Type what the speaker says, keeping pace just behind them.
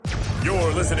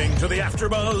You're listening to the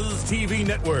AfterBuzz TV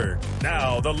Network,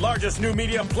 now the largest new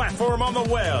media platform on the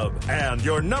web, and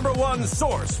your number one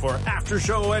source for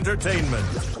after-show entertainment.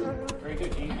 Very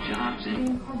good, Keith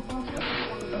Johnson.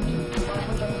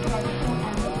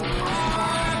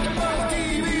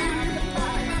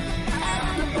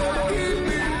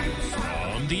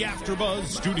 The AfterBuzz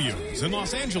Studios in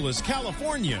Los Angeles,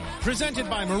 California. Presented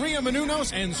by Maria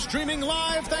Menounos and streaming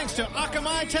live thanks to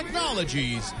Akamai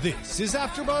Technologies. This is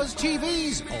AfterBuzz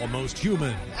TV's Almost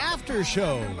Human After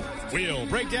Show. We'll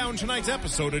break down tonight's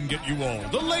episode and get you all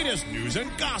the latest news and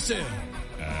gossip.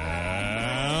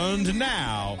 And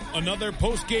now, another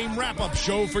post-game wrap-up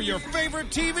show for your favorite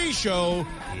TV show.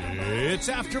 It's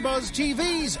AfterBuzz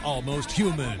TV's Almost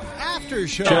Human After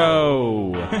Show.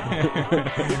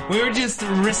 We were just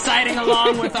reciting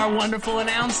along with our wonderful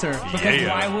announcer, because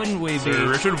why wouldn't we be? Sir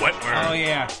Richard Wetmore. Oh,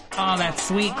 yeah. Oh, that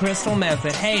sweet crystal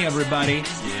method. Hey, everybody.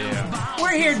 Yeah.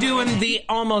 We're here doing the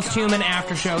Almost Human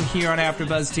After Show here on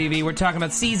AfterBuzz TV. We're talking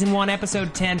about Season 1,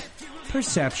 Episode 10,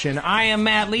 Perception. I am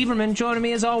Matt Lieberman. Joining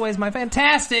me, as always, my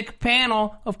fantastic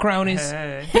panel of cronies.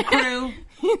 Hey. The crew,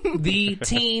 the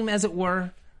team, as it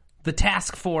were, the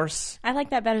task force. I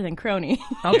like that better than crony.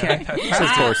 Okay.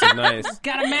 Task force is nice.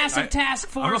 Got a massive task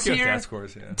I'm force okay with here. task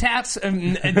force, yeah. I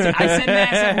said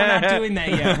massive. We're not doing that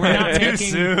yet. We're not Too making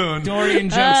soon. Dorian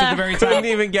jokes at the very top. Couldn't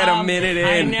even get a minute in.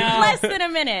 I know. Less than a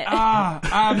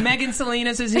minute. Megan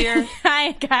Salinas is here.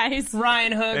 Hi, guys.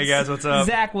 Ryan Hooks. Hey, guys, what's up?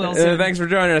 Zach Wilson. Thanks for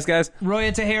joining us, guys.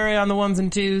 Roya Tahiri on the ones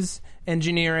and twos.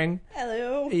 Engineering.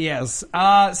 Hello. Yes.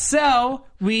 So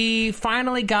we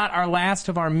finally got our last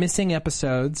of our missing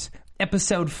episodes.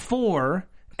 Episode 4,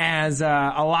 as a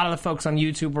lot of the folks on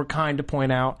YouTube were kind to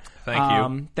point out. Thank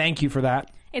you. Thank you for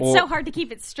that. It's so hard to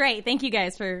keep it straight. Thank you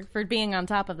guys for being on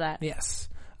top of that. Yes.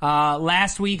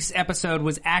 Last week's episode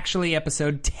was actually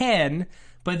episode 10,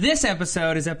 but this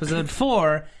episode is episode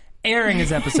 4. Airing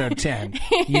is episode 10.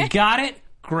 You got it?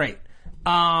 Great.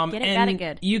 Get it, got it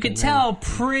good. You could tell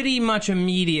pretty much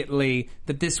immediately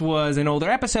that this was an older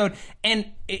episode, and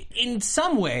in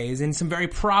some ways, in some very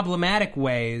problematic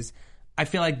ways, I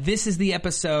feel like this is the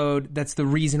episode that's the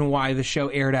reason why the show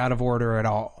aired out of order at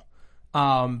all.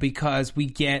 Because we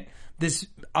get this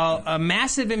a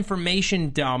massive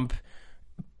information dump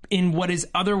in what is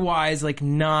otherwise like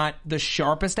not the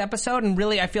sharpest episode, and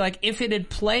really I feel like if it had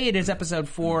played as episode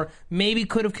 4, maybe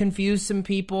could have confused some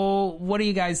people. What are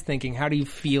you guys thinking? How do you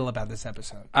feel about this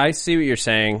episode? I see what you're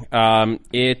saying.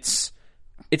 It's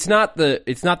not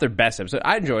their best episode.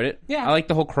 I enjoyed it. Yeah. I like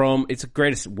the whole Chrome. It's the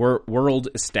greatest world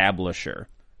establisher.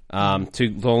 To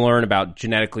learn about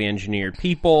genetically engineered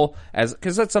people,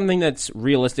 because that's something that's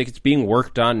realistic. It's being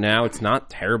worked on now. It's not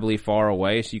terribly far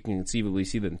away, so you can conceivably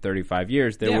see that in 35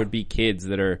 years there would be kids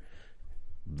that are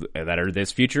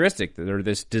this futuristic, that are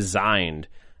this designed.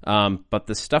 But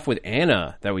the stuff with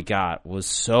Anna that we got was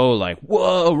so like,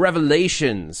 whoa,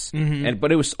 revelations.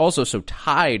 But it was also so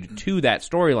tied to that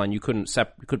storyline you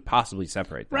could possibly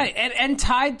separate them. Right, and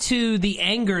tied to the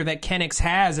anger that Kennex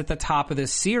has at the top of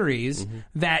this series,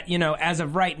 that, as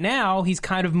of right now, he's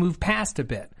kind of moved past a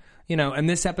bit. And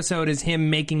this episode is him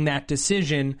making that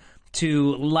decision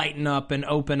to lighten up and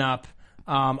open up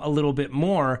a little bit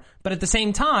more. But at the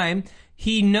same time,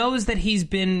 he knows that he's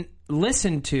been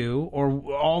listened to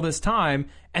or all this time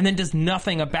and then does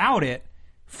nothing about it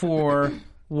for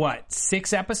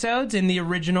 6 episodes in the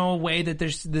original way that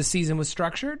the season was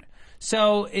structured.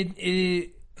 So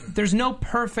there's no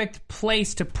perfect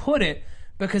place to put it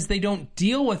because they don't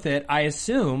deal with it, I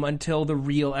assume, until the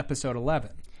real episode 11.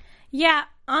 Yeah,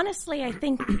 honestly, I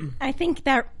think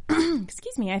that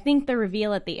excuse me, I think the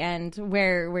reveal at the end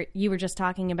where you were just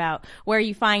talking about, where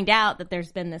you find out that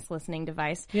there's been this listening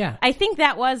device. Yeah. I think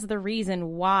that was the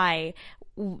reason why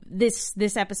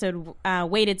this episode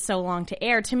waited so long to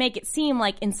air, to make it seem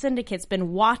like InSyndicate's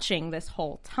been watching this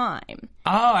whole time.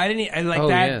 Oh, I didn't like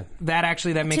that. Yeah.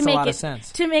 That makes a lot of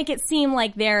sense. To make it seem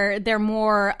like they're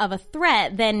more of a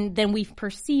threat than we've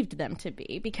perceived them to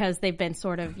be, because they've been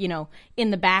sort of, in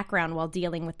the background while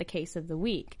dealing with the case of the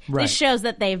week. Right. This shows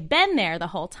that they've been there the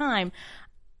whole time.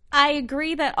 I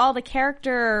agree that all the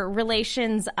character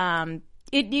relations,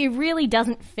 it really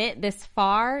doesn't fit this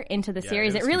far into the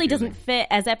series. It really doesn't fit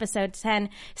as episode 10,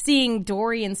 seeing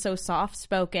Dorian so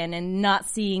soft-spoken and not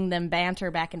seeing them banter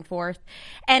back and forth,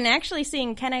 and actually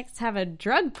seeing Kennex have a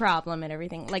drug problem and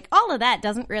everything. Like, all of that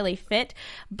doesn't really fit.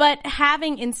 But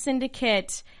having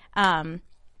InSyndicate,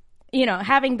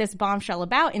 having this bombshell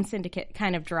about InSyndicate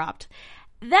kind of dropped,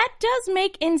 that does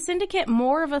make InSyndicate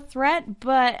more of a threat,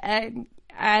 but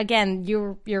again,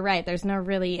 you're right. There's not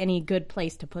really any good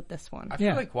place to put this one. I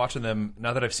feel like watching them,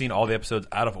 now that I've seen all the episodes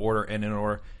out of order and in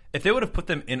order, if they would have put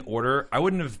them in order, I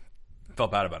wouldn't have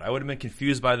felt bad about it. I would have been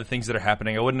confused by the things that are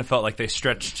happening. I wouldn't have felt like they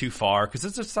stretched too far because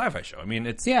it's a sci-fi show. I mean,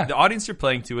 the audience you're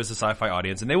playing to is a sci-fi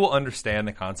audience, and they will understand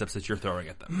the concepts that you're throwing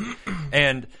at them.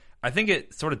 And I think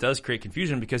it sort of does create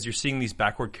confusion because you're seeing these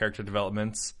backward character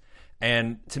developments.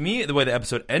 And to me, the way the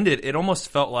episode ended, it almost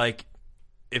felt like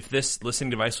if this listening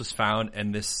device was found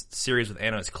and this series with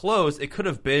Anna is closed, it could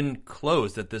have been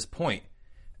closed at this point.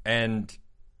 And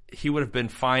he would have been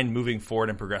fine moving forward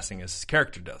and progressing as his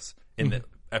character does in the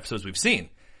episodes we've seen.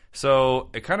 So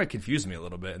it kind of confused me a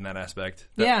little bit in that aspect.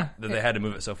 That they had to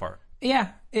move it so far. Yeah,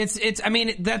 I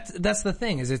mean, that's the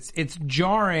thing, is it's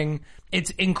jarring.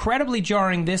 It's incredibly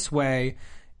jarring this way.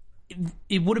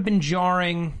 It would have been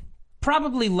jarring,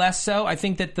 probably less so. I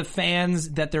think that the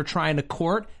fans that they're trying to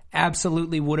court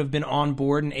absolutely would have been on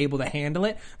board and able to handle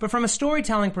it. But from a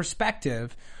storytelling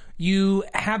perspective, you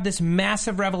have this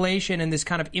massive revelation and this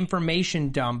kind of information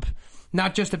dump,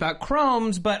 not just about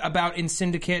Chromes, but about in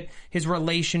Syndicate, his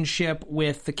relationship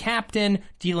with the captain,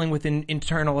 dealing with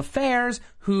internal affairs,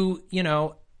 who,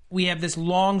 we have this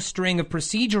long string of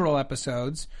procedural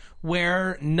episodes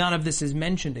where none of this is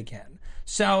mentioned again.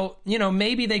 So,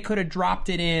 maybe they could have dropped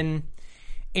it in,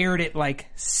 aired it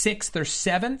like 6th or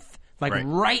 7th,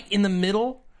 right in the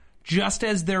middle, just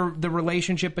as the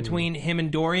relationship between him and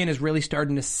Dorian is really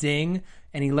starting to sing,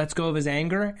 and he lets go of his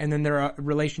anger, and then their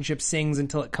relationship sings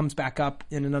until it comes back up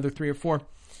in another 3 or 4.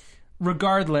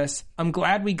 Regardless, I'm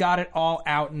glad we got it all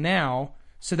out now,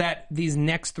 so that these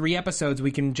next 3 episodes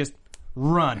we can just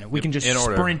run. We can just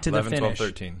sprint to 11, the finish. 12,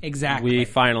 13. Exactly. We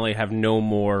finally have no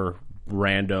more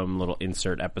random little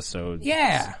insert episodes.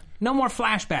 Yeah. No more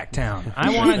Flashback Town.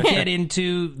 I want to get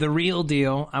into the real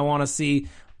deal. I want to see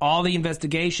all the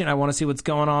investigation. I want to see what's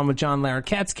going on with John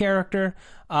Larroquette's character.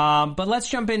 But let's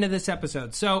jump into this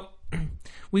episode. So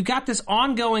we've got this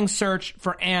ongoing search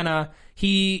for Anna.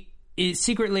 He is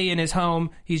secretly in his home.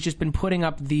 He's just been putting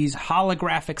up these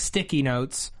holographic sticky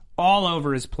notes all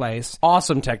over his place.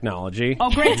 Awesome technology. Oh,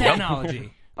 great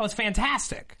technology. Oh, it's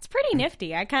fantastic. It's pretty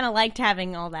nifty. I kind of liked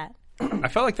having all that. I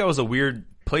felt like that was a weird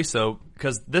place, though,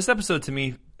 because this episode to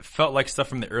me felt like stuff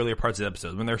from the earlier parts of the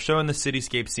episode. When they're showing the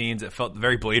cityscape scenes, it felt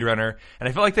very Blade Runner, and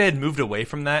I felt like they had moved away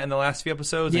from that in the last few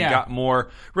episodes and got more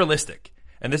realistic.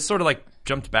 And this sort of like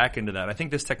jumped back into that. I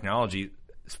think this technology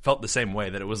felt the same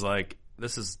way, that it was like,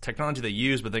 this is technology they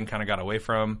used but then kind of got away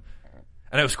from.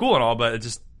 And it was cool and all, but it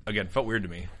just, again, felt weird to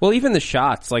me. Well, even the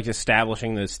shots, like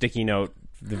establishing the sticky note,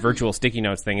 the virtual sticky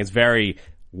notes thing, is very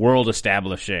world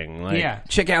establishing. Like,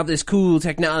 check out this cool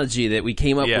technology that we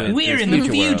came up with. We're in the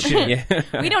future.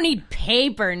 We don't need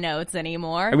paper notes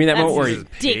anymore. I mean, that moment where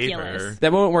ridiculous.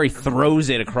 That moment where he throws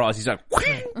it across, he's like,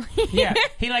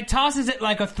 he like tosses it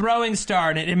like a throwing star,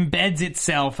 and it embeds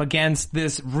itself against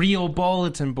this real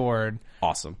bulletin board.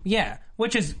 Awesome. Yeah,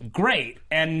 which is great.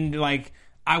 And like,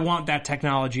 I want that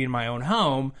technology in my own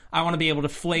home. I want to be able to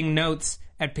fling notes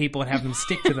at people and have them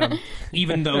stick to them,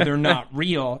 even though they're not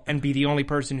real, and be the only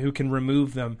person who can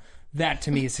remove them. That,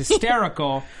 to me, is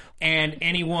hysterical, and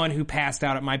anyone who passed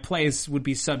out at my place would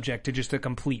be subject to just a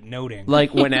complete noting.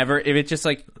 Like, whenever, if it just,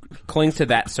 like, clings to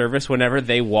that service, whenever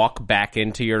they walk back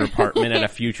into your apartment at a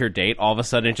future date, all of a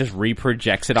sudden it just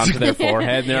reprojects it onto their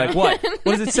forehead, and they're like, what?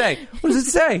 What does it say? What does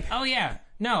it say? Oh, yeah.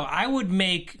 No, I would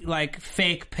make, like,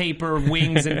 fake paper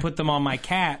wings and put them on my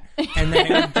cat, and then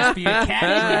it would just be a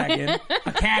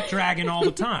cat dragon all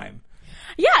the time.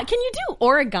 Yeah, can you do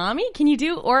origami? Can you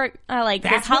do That's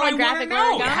this holographic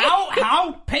origami?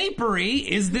 How papery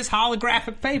is this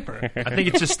holographic paper? I think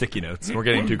it's just sticky notes. We're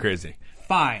getting too crazy.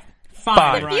 Fine. In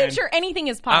the future, anything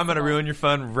is possible. I'm going to ruin your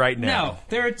fun right now. No,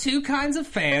 there are 2 kinds of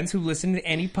fans who listen to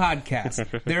any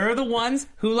podcast. There are the ones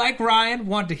who, like Ryan,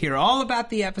 want to hear all about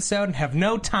the episode and have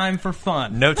no time for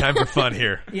fun. No time for fun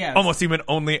here. Yes. Almost even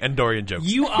only Andorian jokes.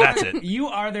 That's it. You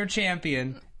are their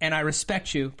champion, and I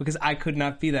respect you because I could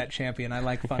not be that champion. I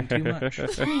like fun too much.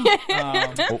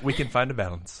 Well, we can find a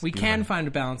balance. We can find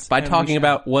a balance. By talking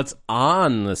about what's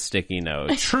on the sticky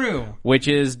note. True. Which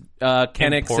is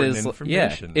Kennex's,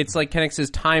 information. It's like Kennex's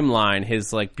timeline,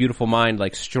 his like beautiful mind,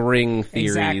 like string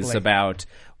theories about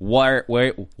why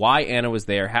Anna was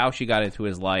there, how she got into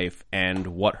his life, and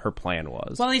what her plan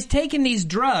was. Well, he's taking these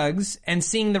drugs and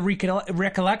seeing the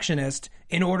recollectionist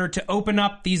in order to open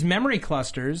up these memory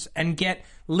clusters and get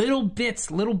little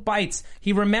bits, little bites.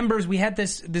 He remembers we had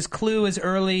this clue as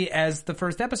early as the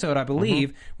first episode, I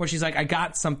believe, where she's like, I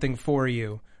got something for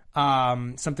you.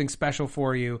 Something special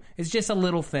for you. It's just a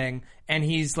little thing, and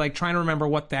he's like trying to remember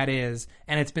what that is,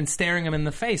 and it's been staring him in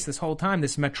the face this whole time,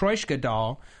 this Matryoshka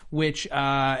doll, which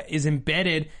is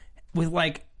embedded with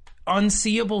like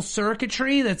unseeable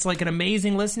circuitry that's like an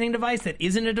amazing listening device that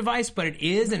isn't a device, but it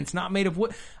is, and it's not made of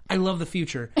wood. I love the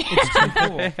future. It's too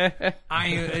cool.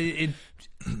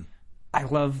 I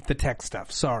love the tech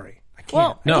stuff. Sorry.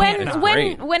 Well,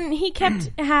 when he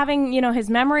kept having, his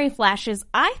memory flashes,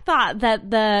 I thought that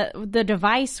the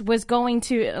device was going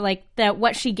to,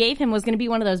 what she gave him was going to be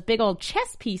one of those big old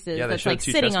chess pieces that's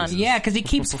sitting on. Yeah, because he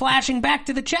keeps flashing back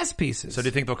to the chess pieces. So do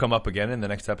you think they'll come up again in the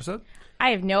next episode?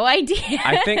 I have no idea.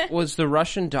 I think, was the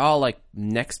Russian doll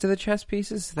next to the chess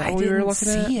pieces? Is that what we were looking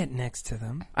at? I didn't see it next to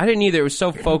them. I didn't either. It was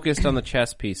so focused on the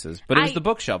chess pieces. But it was the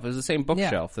bookshelf. It was the same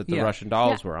bookshelf that the Russian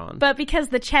dolls were on. But because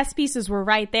the chess pieces were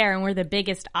right there and were the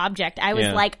biggest object, I was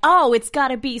like, oh, it's got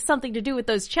to be something to do with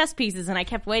those chess pieces. And I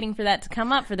kept waiting for that to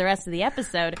come up for the rest of the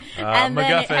episode. And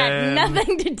then it had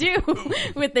nothing to do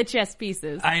with the chess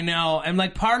pieces. I know. And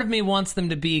part of me wants them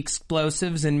to be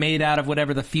explosives and made out of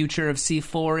whatever the future of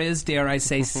C4 is. Dare I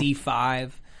say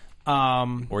C5.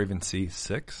 Or even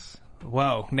C6.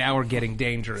 Whoa, now we're getting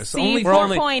dangerous.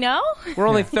 C4.0? We're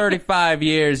only 35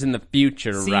 years in the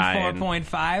future, Ryan.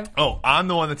 C4.5? Oh, I'm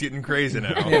the one that's getting crazy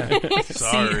now.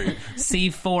 Sorry.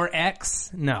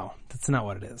 C4X? No, that's not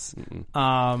what it is.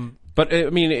 But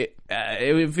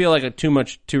it would feel like too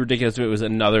ridiculous if it was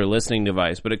another listening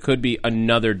device. But it could be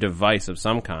another device of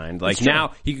some kind.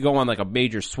 Now he could go on a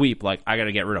major sweep. I got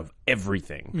to get rid of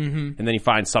everything, and then he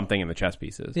finds something in the chess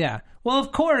pieces. Yeah. Well,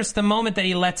 of course, the moment that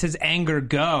he lets his anger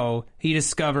go, he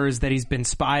discovers that he's been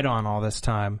spied on all this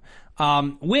time.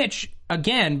 Which,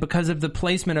 again, because of the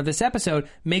placement of this episode,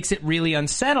 makes it really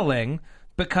unsettling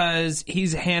because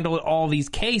he's handled all these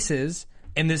cases.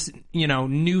 In this,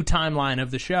 new timeline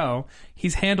of the show,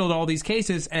 he's handled all these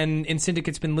cases, and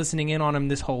Syndicate's been listening in on him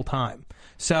this whole time.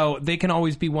 So they can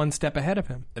always be one step ahead of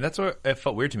him. And that's what it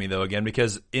felt weird to me, though, again,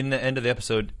 because in the end of the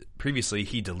episode previously,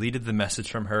 he deleted the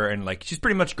message from her, and she's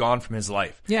pretty much gone from his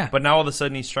life. Yeah. But now all of a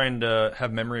sudden he's trying to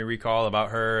have memory recall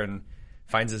about her and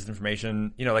finds this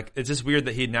information. It's just weird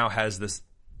that he now has this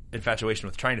infatuation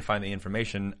with trying to find the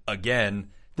information again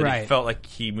that he felt like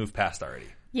he moved past already.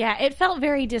 Yeah, it felt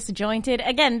very disjointed.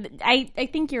 Again, I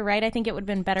think you're right. I think it would have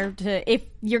been better if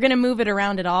you're going to move it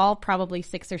around at all, probably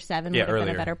 6 or 7 would have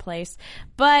been a better place.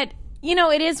 But,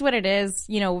 it is what it is.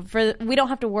 We don't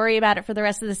have to worry about it for the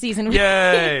rest of the season.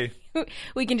 Yay!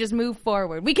 We can just move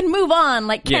forward. We can move on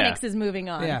like Kenix is moving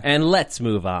on. Yeah. And let's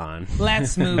move on.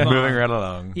 Let's move on. Moving right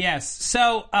along. Yes.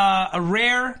 So, a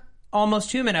rare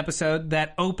Almost Human episode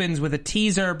that opens with a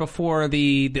teaser before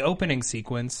the opening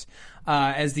sequence.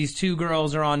 As these two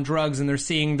girls are on drugs and they're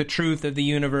seeing the truth of the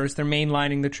universe. They're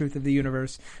mainlining the truth of the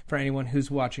universe for anyone who's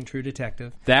watching True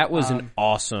Detective. That was an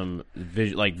awesome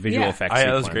visual effects sequence.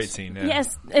 That was a great scene. Yeah.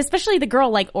 Yes, especially the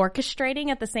girl orchestrating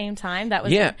at the same time. That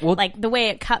was the way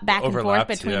it cut back and forth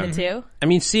between the two. I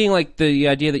mean, seeing the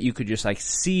idea that you could just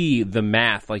see the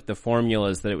math, the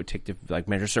formulas that it would take to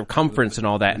measure circumference and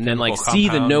all that, and then see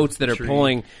the notes that are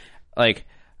pulling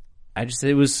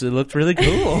it looked really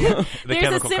cool.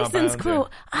 There's a Simpsons quote,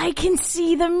 I can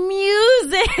see the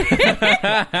music.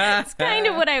 It's kind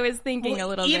of what I was thinking a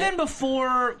little bit. Even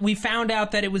before we found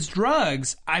out that it was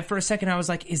drugs, for a second I was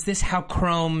like, is this how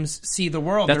Chromes see the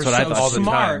world? That's They're what I thought. so All the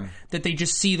smart time. that they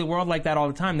just see the world like that all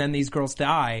the time. Then these girls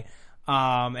die.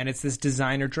 And it's this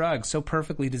designer drug, so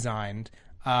perfectly designed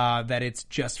that it's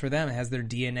just for them. It has their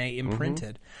DNA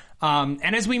imprinted.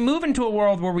 And as we move into a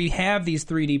world where we have these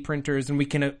 3D printers and we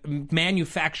can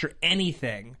manufacture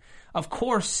anything, of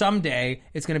course, someday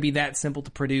it's going to be that simple to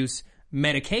produce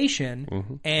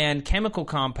medication and chemical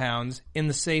compounds in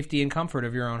the safety and comfort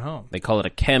of your own home. They call it a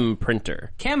chem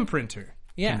printer. Chem printer.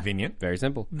 Yeah. Convenient. Very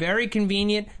simple. Very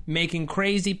convenient, making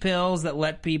crazy pills that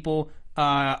let people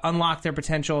unlock their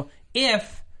potential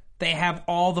if they have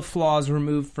all the flaws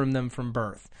removed from them from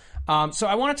birth. So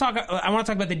I want to talk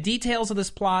about the details of this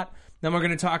plot. Then we're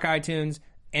going to talk iTunes,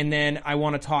 and then I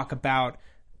want to talk about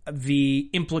the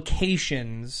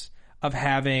implications of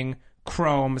having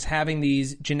Chromes, having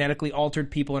these genetically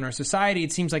altered people in our society.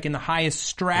 It seems like in the highest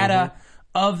strata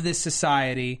of this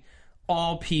society,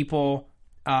 all people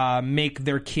make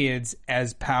their kids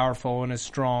as powerful and as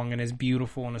strong and as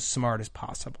beautiful and as smart as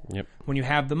possible. Yep. When you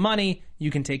have the money,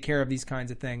 you can take care of these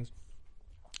kinds of things.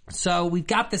 So we've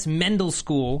got this Mendel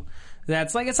school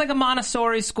that's it's like a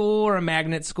Montessori school or a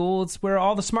magnet school. It's where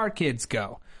all the smart kids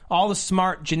go. All the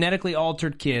smart, genetically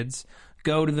altered kids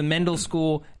go to the Mendel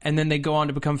school, and then they go on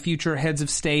to become future heads of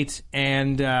state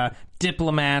and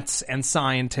diplomats and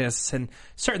scientists, and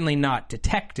certainly not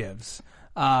detectives.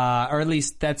 Or at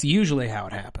least that's usually how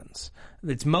it happens.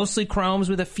 It's mostly Chromes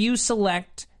with a few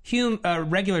select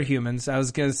regular humans. I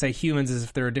was going to say humans as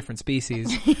if they're a different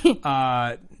species.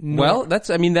 Well,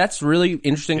 that's really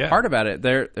interesting part about it.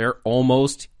 They're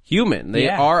almost human. They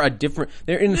are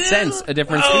they're in a sense a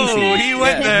different species. Oh, he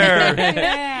went there.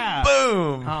 Yeah.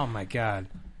 Boom. Oh my God.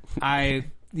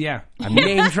 I'm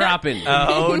name dropping.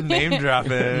 Name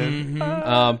dropping.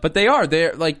 But they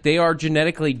are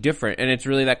genetically different, and it's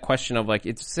really that question of like,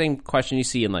 it's the same question you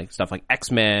see in like stuff like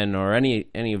X-Men or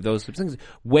any of those things.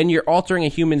 When you're altering a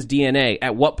human's DNA,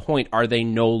 at what point are they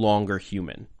no longer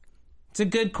human? It's a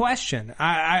good question.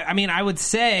 I mean, I would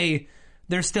say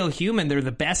they're still human. They're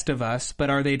the best of us, but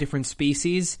are they a different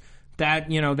species? That,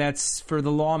 that's for the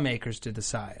lawmakers to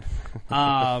decide.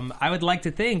 I would like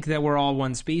to think that we're all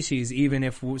one species, even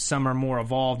if some are more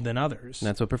evolved than others.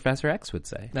 That's what Professor X would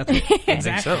say. That's what,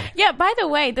 exactly. So. Yeah, by the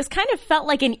way, this kind of felt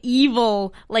like an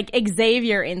evil, like,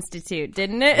 Xavier Institute,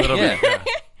 didn't it? A little bit, yeah.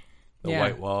 The Yeah.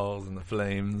 white walls and the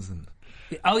flames and...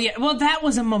 Oh, yeah. Well, that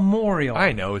was a memorial.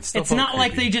 I know. It's still not creepy.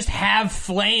 like they just have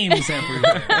flames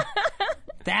everywhere.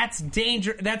 That's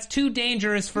That's too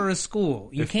dangerous for a school.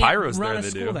 You If can't Pyro's run there, a they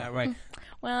school do. that way.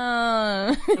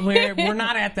 Well, We're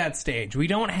not at that stage. We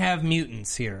don't have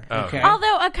mutants here. Okay.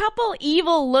 although a couple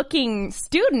evil-looking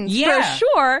students, Yeah. for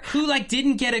sure. Who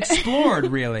didn't get explored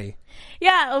really?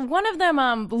 Yeah, one of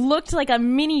them looked like a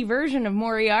mini version of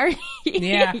Moriarty.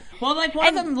 Yeah. Well, one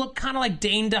of them looked kind of like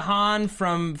Dane DeHaan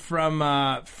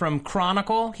from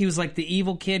Chronicle. He was like the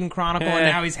evil kid in Chronicle, and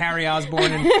now he's Harry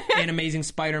Osborn in Amazing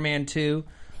Spider-Man 2.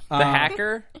 The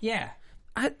hacker? Yeah.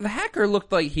 The hacker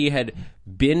looked like he had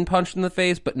been punched in the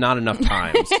face, but not enough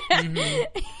times.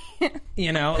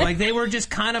 They were just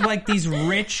kind of like these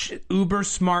rich, uber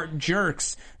smart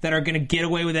jerks that are going to get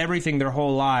away with everything their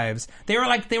whole lives. They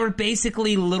were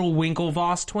basically little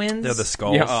Winklevoss twins. They're the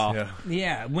skulls.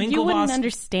 Yeah, Winklevoss. You wouldn't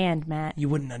understand, Matt. You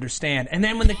wouldn't understand. And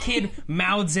then when the kid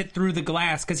mouths it through the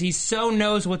glass, because he so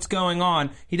knows what's going on,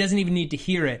 he doesn't even need to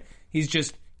hear it. He's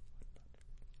just...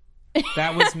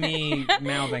 That was me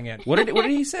mouthing it. What did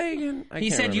he say again? He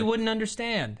said you wouldn't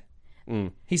understand.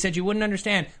 He said you wouldn't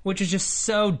understand, which is just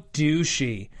so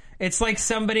douchey. It's like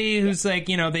somebody who's like,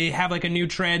 they have like a new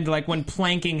trend, like when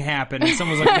planking happened, and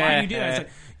someone's like, why do you do that? It's like,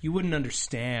 you wouldn't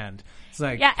understand. It's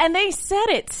like, yeah, and they said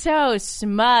it so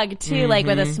smug too, like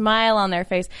with a smile on their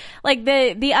face. Like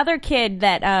the other kid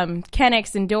that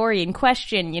Kennex and Dorian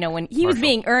questioned, when he was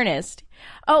being earnest.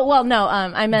 Oh, well, no,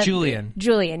 I meant... Julian.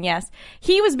 Julian, yes.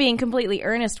 He was being completely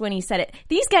earnest when he said it.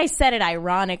 These guys said it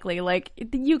ironically, like,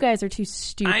 you guys are too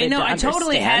stupid I know, to I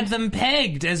totally understand. had them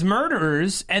pegged as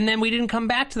murderers, and then we didn't come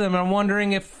back to them. I'm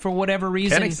wondering if, for whatever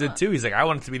reason... Kennex did too. He's like, I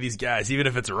want it to be these guys, even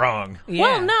if it's wrong. Yeah.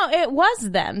 Well, no, it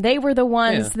was them. They were the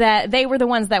ones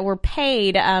that were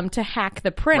paid to hack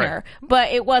the printer,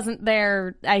 but it wasn't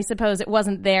their. I suppose it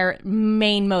wasn't their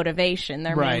main motivation.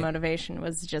 Their main motivation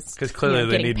was just because clearly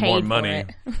they need more money.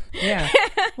 Yeah.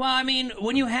 Well, I mean,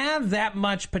 when you have that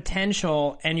much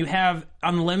potential and you have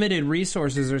unlimited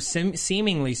resources, or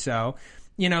seemingly so,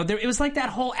 it was like that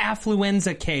whole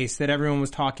affluenza case that everyone was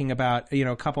talking about,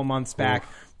 a couple months back,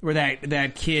 where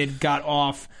that kid got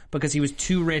off because he was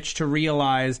too rich to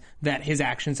realize that his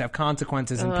actions have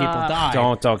consequences and people die.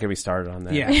 Don't get me started on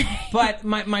that. Yeah. But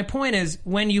my point is,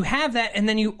 when you have that, and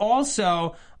then you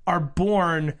also are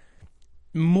born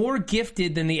more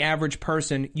gifted than the average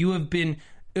person, you've been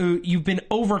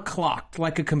overclocked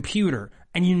like a computer,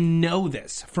 and you know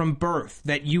this from birth,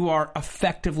 that you are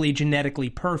effectively genetically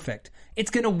perfect.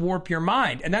 It's going to warp your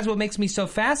mind. And that's what makes me so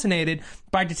fascinated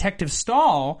by Detective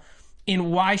Stahl,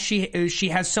 in why she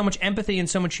has so much empathy and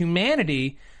so much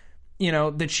humanity,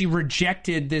 that she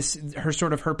rejected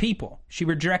her people. She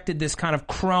rejected this kind of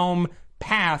chrome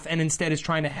path and instead is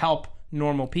trying to help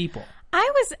normal people.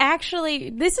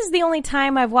 This is the only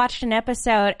time I've watched an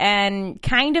episode and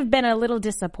kind of been a little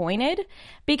disappointed,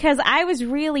 because I was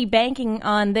really banking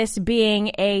on this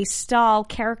being a Stahl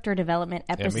character development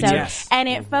episode. Yes. And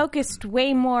it focused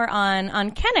way more on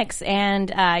Kennex and,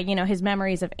 his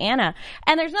memories of Anna.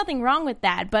 And there's nothing wrong with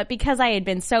that, but because I had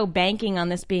been so banking on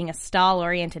this being a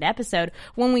Stahl-oriented episode,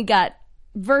 when we got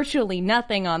virtually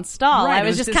nothing on Stahl, Right, I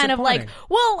was just kind of like,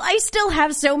 well, I still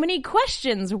have so many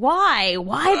questions. Why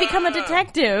become a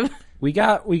detective? We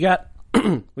got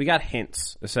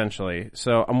hints, essentially.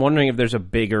 So I'm wondering if there's a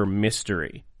bigger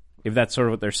mystery. If that's sort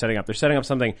of what they're setting up. They're setting up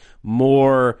something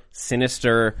more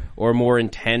sinister or more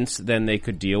intense than they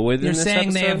could deal with in this They're saying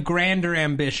episode. they have grander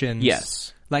ambitions.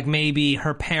 Yes. Like maybe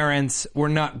her parents were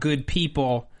not good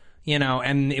people,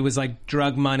 and it was like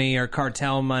drug money or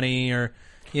cartel money, or...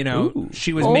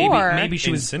 she was maybe she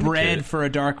was syndicate. bred for a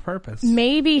dark purpose.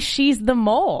 Maybe she's the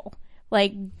mole.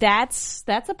 Like that's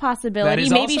a possibility. That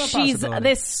is Maybe also a she's possibility.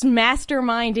 this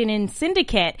mastermind in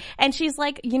Syndicate, and she's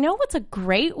like, you know what's a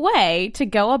great way to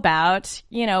go about,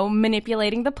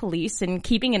 manipulating the police and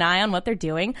keeping an eye on what they're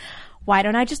doing? Why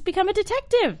don't I just become a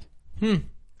detective?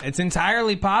 It's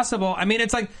entirely possible. I mean,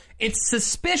 it's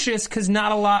suspicious because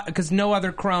no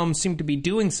other Chromes seem to be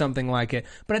doing something like it.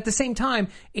 But at the same time,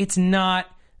 it's not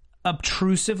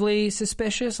obtrusively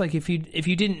suspicious. Like if you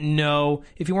didn't know,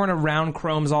 if you weren't around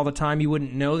Chromes all the time, you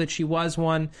wouldn't know that she was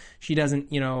one. She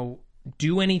doesn't,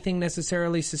 do anything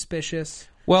necessarily suspicious.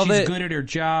 Well, she's good at her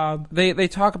job. They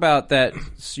talk about that,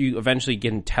 so you eventually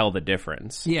can tell the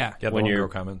difference. Yeah, when you're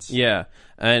comments. Yeah,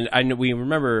 and I know we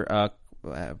remember.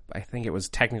 I think it was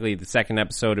technically the second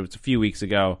episode. It was a few weeks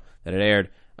ago that it aired.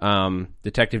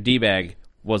 Detective D-Bag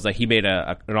was like he made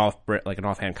an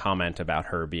offhand comment about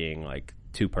her being like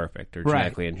too perfect or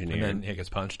genetically engineered. And then he gets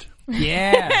punched.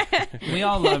 Yeah, we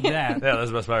all loved that. Yeah,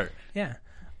 that's the best part. Yeah.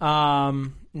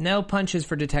 No punches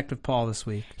for Detective Paul this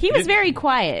week. He was very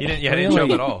quiet. He didn't show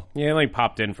up at all. He only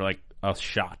popped in for like a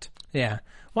shot. Yeah.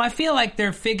 Well, I feel like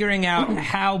they're figuring out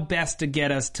how best to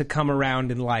get us to come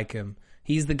around and like him.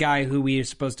 He's the guy who we are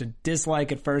supposed to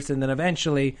dislike at first, and then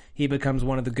eventually he becomes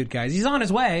one of the good guys. He's on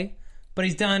his way, but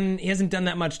he hasn't done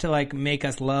that much to like make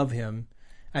us love him.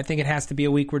 I think it has to be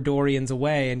a week where Dorian's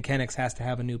away and Kennex has to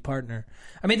have a new partner.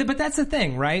 I mean, but that's the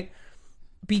thing, right?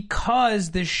 Because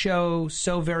this show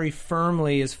so very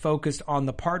firmly is focused on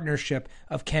the partnership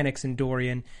of Kennex and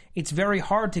Dorian, it's very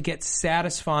hard to get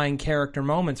satisfying character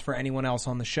moments for anyone else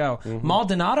on the show.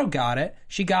 Maldonado got it.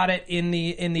 She got it in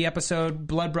the episode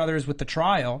Blood Brothers with the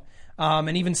trial.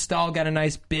 And even Stahl got a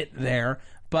nice bit there.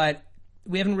 But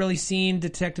we haven't really seen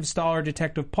Detective Stahl or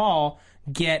Detective Paul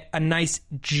get a nice,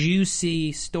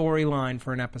 juicy storyline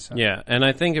for an episode. Yeah, and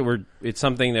I think it's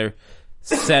something they're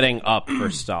setting up for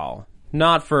Stahl.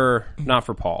 Not for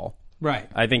Paul. Right.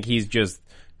 I think he's the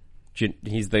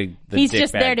he's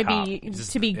just there to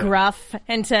be gruff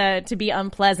and to be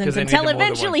unpleasant until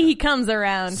eventually he comes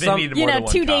around.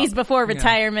 2 days before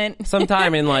retirement.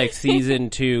 Sometime in like season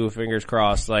 2, fingers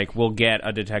crossed, like we'll get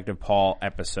a Detective Paul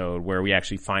episode where we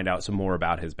actually find out some more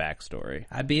about his backstory.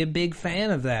 I'd be a big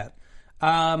fan of that.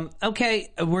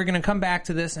 Okay, we're going to come back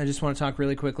to this. I just want to talk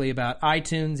really quickly about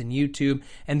iTunes and YouTube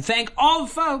and thank all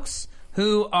the folks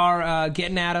who are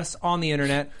getting at us on the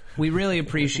internet. We really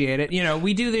appreciate it.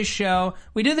 We do this show.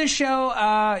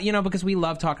 Because we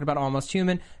love talking about Almost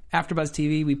Human. AfterBuzz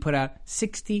TV, we put out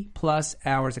 60-plus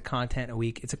hours of content a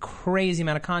week. It's a crazy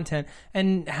amount of content.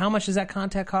 And how much does that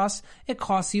content cost? It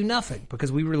costs you nothing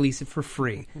because we release it for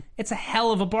free. It's a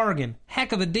hell of a bargain.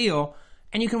 Heck of a deal.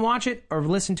 And you can watch it or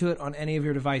listen to it on any of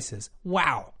your devices.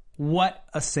 Wow. What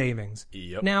a savings.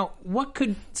 Yep. Now, what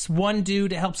could one do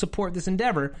to help support this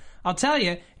endeavor? I'll tell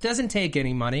you, it doesn't take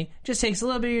any money. It just takes a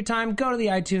little bit of your time. Go to the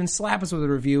iTunes, slap us with a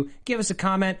review, give us a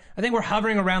comment. I think we're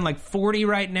hovering around like 40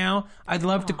 right now. I'd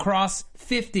love to cross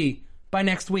 50 by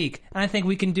next week. And I think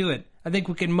we can do it. I think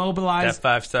we can mobilize.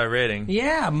 That 5-star rating.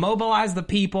 Yeah, mobilize the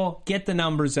people, get the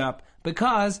numbers up.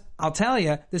 Because, I'll tell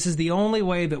you, this is the only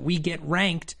way that we get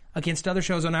ranked against other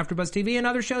shows on AfterBuzz TV and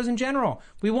other shows in general.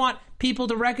 We want people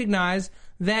to recognize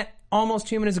that Almost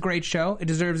Human is a great show. It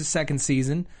deserves a second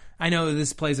season. I know that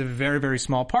this plays a very, very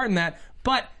small part in that,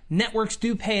 but networks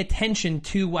do pay attention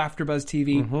to AfterBuzz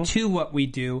TV, to what we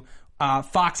do.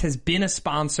 Fox has been a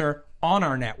sponsor on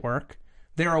our network.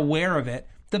 They're aware of it.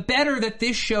 The better that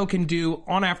this show can do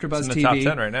on AfterBuzz TV. It's in the top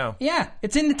 10 right now. Yeah,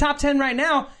 it's in the top 10 right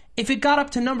now. If it got up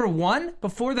to number 1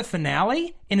 before the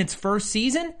finale in its first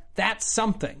season, that's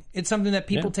something. It's something that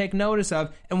people take notice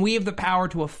of, and we have the power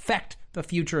to affect the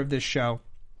future of this show.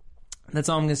 That's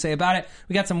all I'm going to say about it.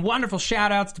 We got some wonderful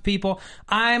shout-outs to people.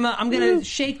 I'm going to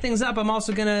shake things up. I'm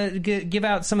also going to give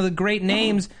out some of the great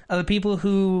names of the people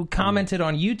who commented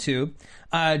on YouTube.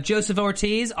 Joseph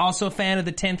Ortiz, also a fan of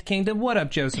the 10th Kingdom. What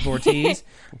up, Joseph Ortiz?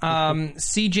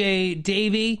 CJ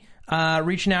Davey,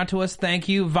 reaching out to us. Thank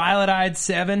you. Violet-Eyed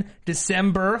 7,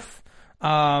 December.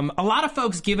 A lot of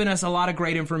folks giving us a lot of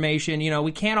great information.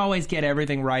 We can't always get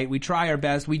everything right. We try our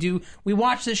best. We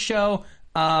watch this show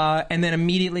and then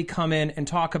immediately come in and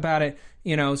talk about it.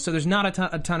 So there's not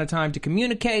a ton of time to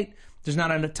communicate. There's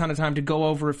not a ton of time to go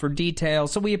over it for detail.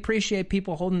 So we appreciate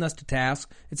people holding us to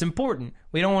task. It's important.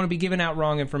 We don't want to be giving out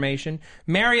wrong information.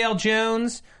 Marielle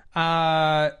Jones,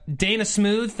 Dana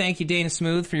Smooth. Thank you, Dana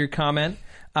Smooth, for your comment.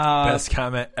 Best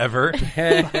comment ever.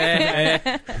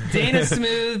 Dana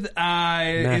Smooth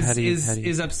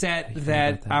is upset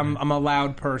that I'm a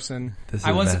loud person. This is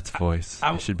Matt's voice.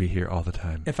 I should be here all the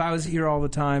time. If I was here all the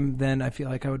time, then I feel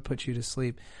like I would put you to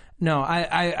sleep. No,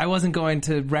 I wasn't going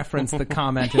to reference the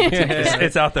comment. In particular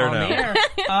It's out there on now. the air.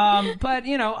 But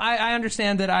I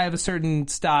understand that I have a certain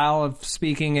style of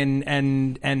speaking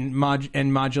and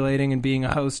modulating and being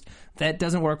a host that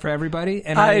doesn't work for everybody.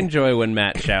 And I enjoy when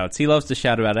Matt shouts. He loves to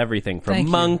shout about everything from Thank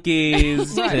you.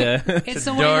 monkeys Right. to It's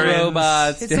the way that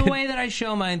robots. It's the way that I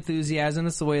show my enthusiasm.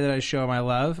 It's the way that I show my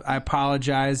love. I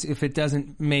apologize if it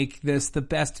doesn't make this the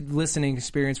best listening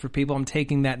experience for people. I'm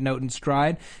taking that note in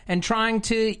stride and trying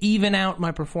to even out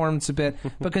my performance a bit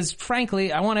because,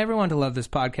 frankly, I want everyone to love this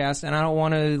podcast, and I don't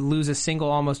want to lose a single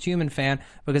Almost Human fan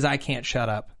because I can't shut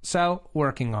up. So,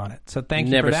 working on it. So, thank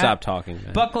you Never for that. stop talking,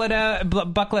 man.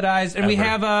 Bucklet eyes, and we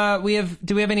have.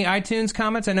 Do we have any iTunes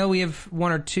comments? I know we have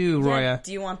one or two, Roya.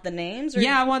 Do you want the names? Or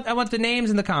Yeah, I want the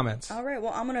names and the comments. All right.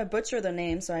 Well, I'm gonna butcher the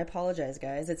name, so I apologize,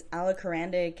 guys. It's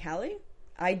Alakarande Cali.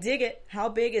 I dig it. How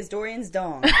big is Dorian's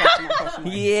dong?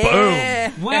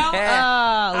 Yeah.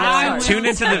 Well, Tune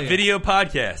into the video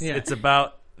podcast. Yeah. It's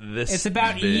about this. It's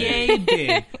about big. yay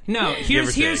big. No, Give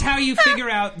or here's take. how you figure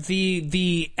out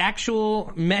the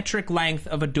actual metric length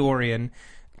of a Dorian.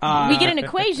 We get an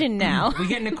equation now. We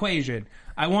get an equation.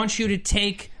 I want you to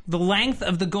take the length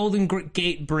of the Golden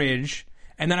Gate Bridge,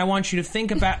 and then I want you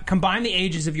to combine the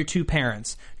ages of your two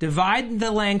parents. Divide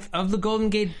the length of the Golden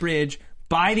Gate Bridge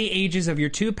by the ages of your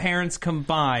two parents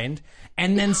combined,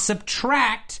 and then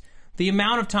subtract the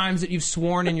amount of times that you've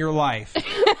sworn in your life.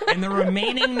 And the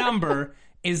remaining number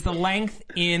is the length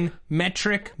in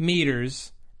metric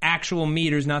meters, actual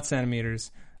meters, not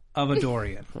centimeters, of a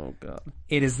Dorian. Oh, God.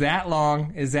 It is that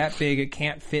long, is that big, it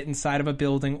can't fit inside of a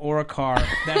building or a car.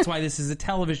 That's why this is a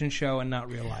television show and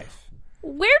not real life.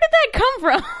 Where did that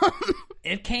come from?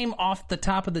 It came off the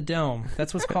top of the dome.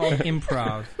 That's what's called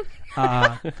improv.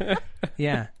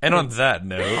 Yeah. And on that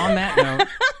note, On that note,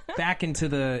 back into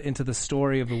the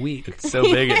story of the week. it's so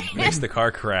big it makes the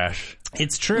car crash.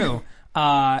 It's true.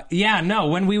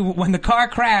 When the car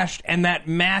crashed and that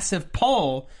massive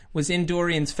pole was in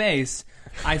Dorian's face,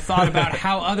 I thought about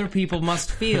how other people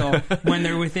must feel when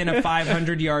they're within a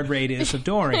 500-yard radius of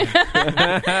Dorian.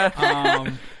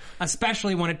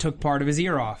 Especially when it took part of his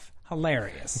ear off.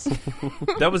 Hilarious.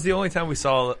 That was the only time we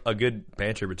saw a good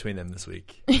banter between them this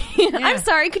week. I'm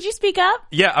sorry, could you speak up?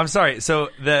 Yeah, I'm sorry. So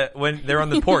when they're on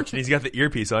the porch and he's got the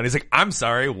earpiece on, he's like, "I'm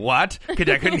sorry, what? I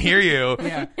couldn't hear you."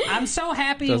 Yeah, I'm so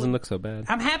happy. Doesn't look so bad.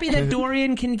 I'm happy that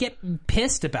Dorian can get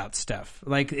pissed about stuff.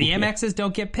 Like, the MXs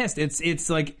don't get pissed. It's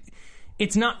like,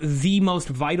 it's not the most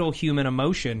vital human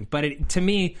emotion, but to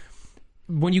me,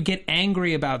 when you get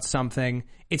angry about something,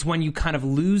 it's when you kind of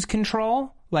lose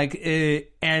control.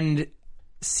 And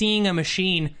seeing a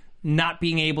machine not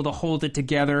being able to hold it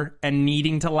together and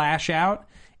needing to lash out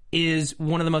is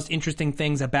one of the most interesting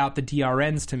things about the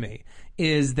DRNs to me,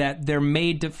 is that they're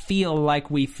made to feel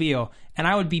like we feel. And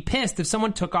I would be pissed if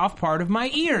someone took off part of my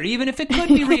ear, even if it could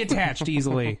be reattached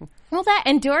easily. Well,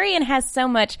 and Dorian has so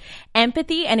much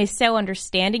empathy and is so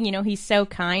understanding. You know, he's so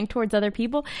kind towards other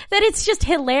people that it's just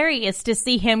hilarious to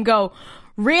see him go,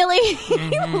 really?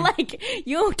 Like,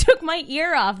 you took my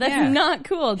ear off. That's not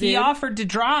cool, dude. He offered to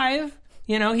drive.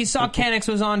 You know, he saw Kennex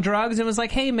was on drugs and was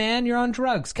like, "Hey, man, you're on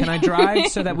drugs. Can I drive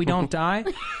so that we don't die?"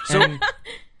 So,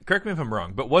 correct me if I'm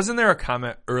wrong, but wasn't there a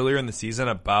comment earlier in the season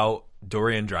about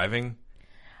Dorian driving?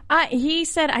 He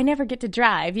said, "I never get to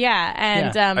drive." Yeah, and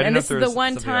I didn't and know this if there is the was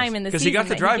one something time else. in the because season he got to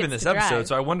that drive gets in this to episode. drive.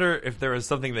 So I wonder if there was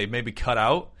something they maybe cut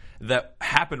out that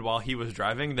happened while he was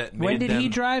driving. That made When did them, he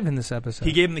drive in this episode?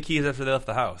 He gave him the keys after they left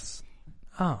the house.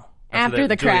 Oh. After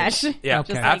the crash. Yeah,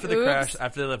 Okay. after the Oops. crash,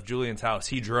 after they left Julian's house,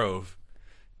 he drove.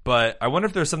 But I wonder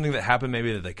if there's something that happened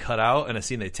maybe that they cut out in a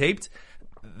scene they taped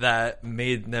that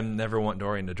made them never want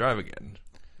Dorian to drive again.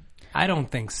 I don't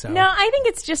think so. No, I think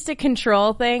it's just a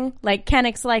control thing. Like,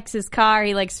 Kennex likes his car.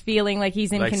 He likes feeling like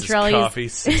he's in Likes control. his coffee,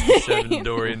 67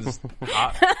 Dorian's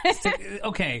hot.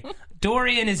 Okay,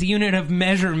 Dorian is a unit of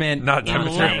measurement. Not in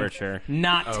temperature. length, Temperature.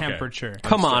 Not Okay. temperature.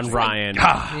 Come on, Ryan.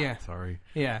 Yeah. Sorry.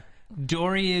 Yeah.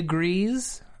 Dory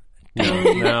agrees.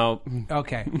 No.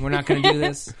 Okay, we're not going to do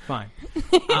this. Fine.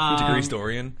 Degrees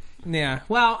Dorian. Yeah.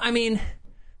 Well, I mean,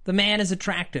 the man is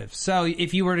attractive. So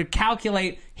if you were to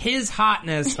calculate his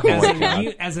hotness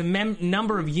as a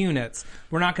number of units,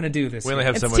 we're not going to do this. We only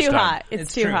here. have so It's much too time. hot.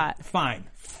 It's too true. hot. Fine,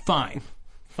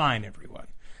 everyone.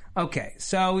 Okay,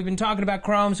 so we've been talking about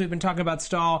Chromes. We've been talking about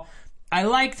Stahl. I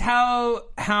liked how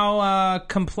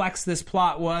complex this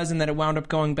plot was, and that it wound up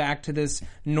going back to this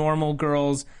normal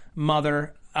girl's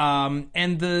mother,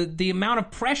 and the amount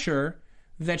of pressure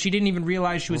that she didn't even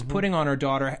realize she was putting on her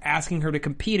daughter, asking her to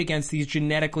compete against these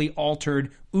genetically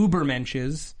altered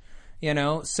Ubermenches. You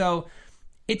know, so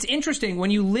it's interesting when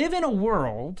you live in a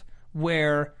world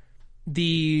where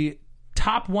the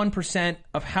top 1%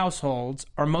 of households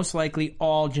are most likely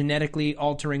all genetically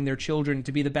altering their children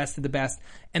to be the best of the best,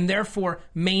 and therefore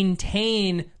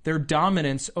maintain their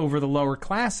dominance over the lower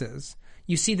classes.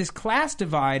 You see this class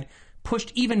divide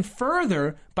pushed even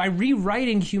further by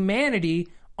rewriting humanity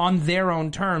on their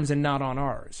own terms and not on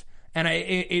ours. And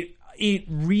it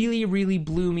really, really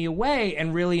blew me away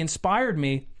and really inspired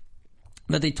me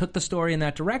that they took the story in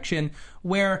that direction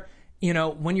where, you know,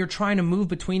 when you're trying to move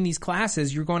between these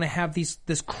classes, you're going to have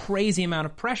this crazy amount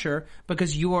of pressure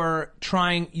because you're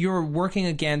working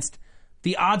against,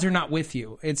 the odds are not with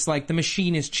you. It's like the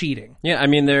machine is cheating. Yeah, I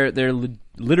mean, they're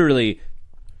literally,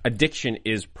 addiction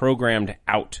is programmed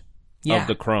out of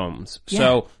the chromes. Yeah.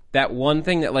 So that one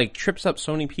thing that like trips up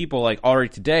so many people like already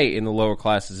today in the lower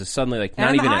classes is suddenly like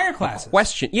not even higher classes. A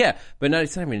question. Yeah, but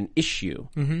it's not even an issue.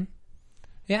 Mm-hmm.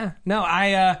 Yeah. No,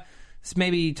 it's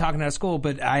maybe talking out of school,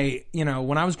 but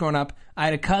when I was growing up, I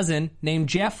had a cousin named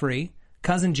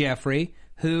Cousin Jeffrey,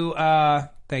 who,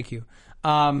 thank you.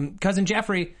 Cousin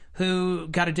Jeffrey, who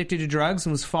got addicted to drugs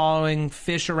and was following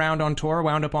fish around on tour,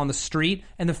 wound up on the street,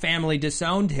 and the family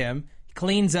disowned him.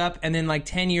 Cleans up, and then like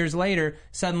 10 years later,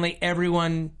 suddenly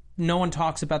no one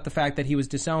talks about the fact that he was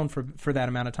disowned for that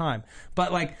amount of time.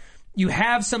 But like, you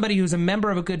have somebody who's a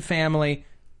member of a good family,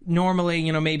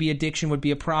 normally, maybe addiction would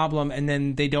be a problem, and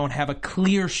then they don't have a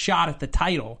clear shot at the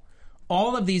title.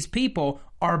 All of these people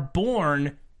are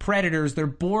born predators, they're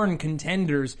born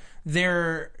contenders,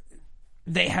 they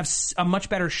have a much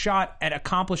better shot at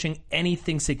accomplishing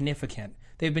anything significant.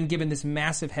 They've been given this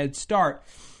massive head start,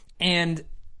 and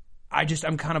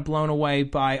I'm kind of blown away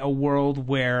by a world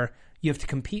where you have to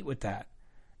compete with that.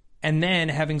 And then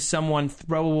having someone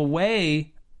throw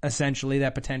away, essentially,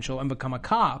 that potential and become a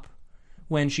cop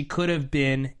when she could have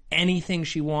been anything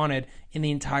she wanted in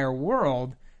the entire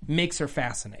world makes her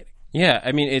fascinating. Yeah,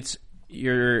 I mean,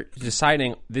 you're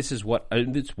deciding this is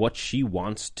it's what she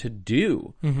wants to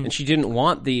do. Mm-hmm. And she didn't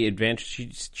want the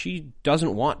advantage. She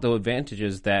doesn't want the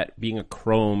advantages that being a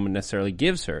Chrome necessarily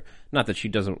gives her. Not that she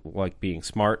doesn't like being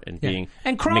smart and being...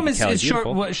 And Chrome is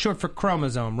short for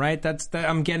chromosome, right?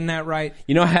 I'm getting that right?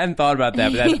 I hadn't thought about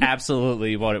that, but that's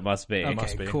absolutely what it must be. Okay, it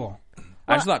must be. Cool.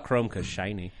 I just thought Chrome because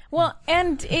shiny. Well,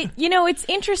 and it's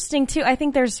interesting too. I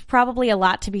think there's probably a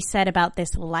lot to be said about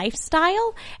this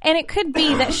lifestyle, and it could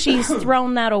be that she's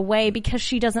thrown that away because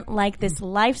she doesn't like this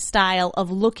lifestyle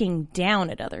of looking down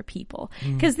at other people.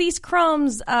 Because these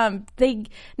Chromes,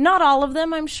 not all of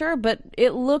them, I'm sure, but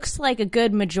it looks like a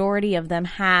good majority of them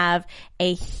have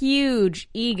a huge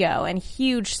ego and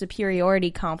huge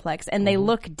superiority complex, and they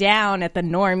look down at the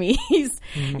normies,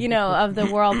 of the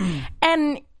world.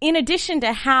 And in addition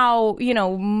to how,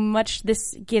 much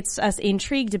this gets us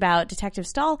intrigued about Detective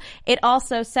Stahl, it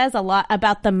also says a lot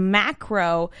about the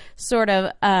macro sort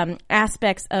of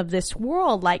aspects of this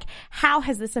world. Like, how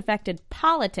has this affected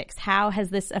politics? How has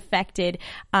this affected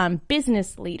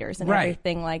business leaders and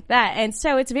everything like that? And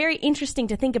so it's very interesting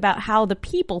to think about how the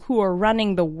people who are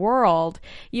running the world,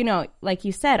 like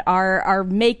you said, are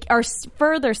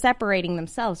further separating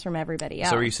themselves from everybody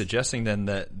else. So are you suggesting then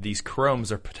that these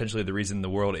Chromes are potentially the reason the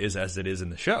world is as it is in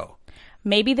the show?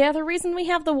 Maybe they're the reason we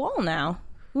have the wall now.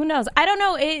 Who knows? I don't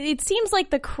know. It seems like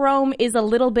the Chrome is a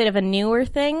little bit of a newer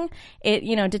thing.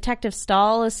 Detective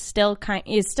Stahl is still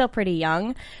pretty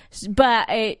young, but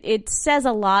it says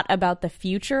a lot about the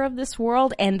future of this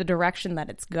world and the direction that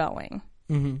it's going.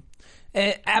 Mm-hmm.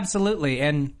 Absolutely,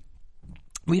 and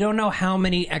we don't know how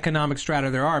many economic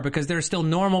strata there are because there are still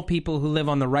normal people who live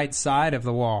on the right side of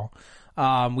the wall.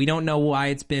 We don't know why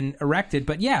it's been erected,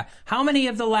 but yeah, how many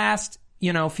of the last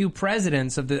few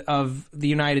presidents of the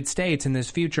United States in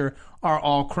this future are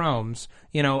all Chromes?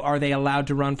 Are they allowed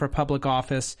to run for public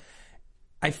office?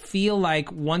 I feel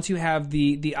like once you have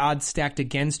the odds stacked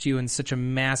against you in such a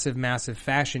massive, massive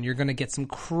fashion, you're going to get some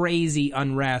crazy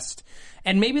unrest.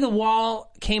 And maybe the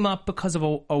wall came up because of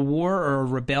a war or a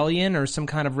rebellion or some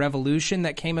kind of revolution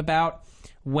that came about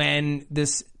when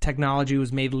this technology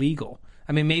was made legal.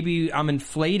 I mean, maybe I'm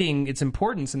inflating its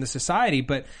importance in the society,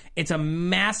 but it's a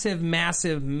massive,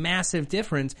 massive, massive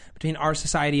difference between our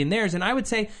society and theirs. And I would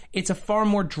say it's a far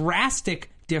more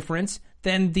drastic difference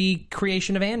than the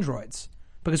creation of androids,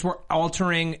 because we're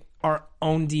altering our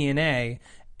own DNA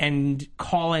and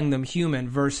calling them human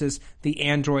versus the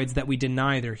androids that we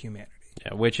deny their humanity.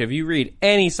 Yeah, which, if you read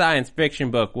any science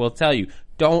fiction book, will tell you,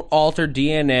 don't alter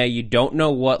DNA. You don't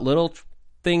know what little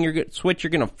thing you're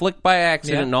gonna flick by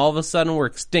accident, and all of a sudden we're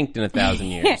extinct in 1,000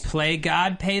 years. Play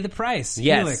God, pay the price.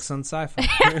 Yes. Helix on Sci-Fi.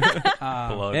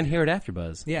 And here at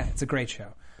AfterBuzz. Yeah, it's a great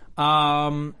show.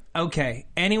 Okay.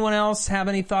 Anyone else have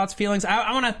any thoughts, feelings?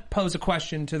 I want to pose a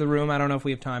question to the room. I don't know if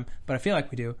we have time, but I feel like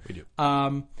we do. We do.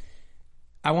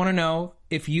 I want to know,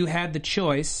 if you had the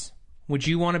choice, would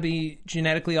you want to be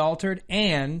genetically altered?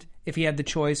 And if you had the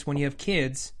choice when you have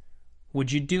kids,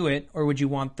 would you do it, or would you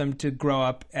want them to grow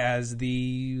up as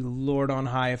the Lord on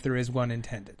high, if there is one,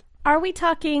 intended? Are we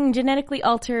talking genetically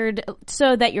altered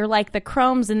so that you're like the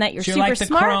Chromes and that you're super like the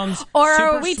smart? Chromes, or super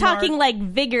are we smart? talking like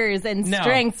vigors and No.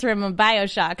 strengths from a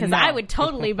BioShock? Because No. I would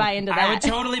totally buy into that. I would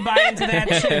totally buy into that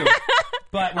too.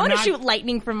 But I want to shoot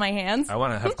lightning from my hands. I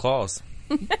want to have claws.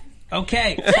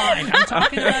 Okay, fine. I'm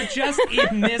talking about just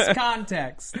in this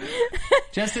context.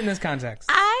 Just in this context.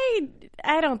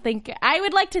 I don't think I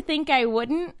would like to think I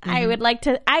wouldn't. I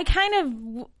kind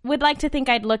of would like to think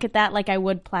I'd look at that like I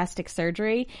would plastic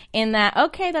surgery, in that,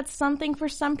 okay, that's something for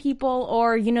some people,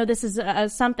 or, this is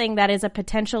something that is a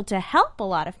potential to help a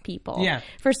lot of people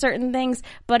for certain things,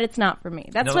 but it's not for me.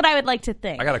 That's what I would like to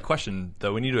think. I got a question,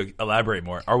 though. We need to elaborate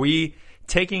more. Are we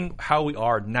taking how we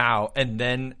are now and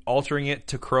then altering it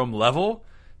to Chrome level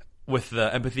with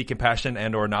the empathy, compassion,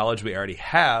 and or knowledge we already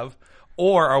have?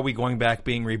 Or are we going back,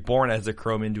 being reborn as a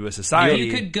Chrome into a society?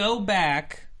 You could go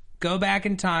back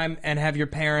in time and have your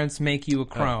parents make you a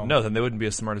Chrome. No, then they wouldn't be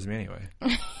as smart as me anyway.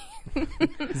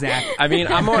 Zach. I mean,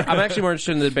 I'm actually more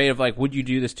interested in the debate of, like, would you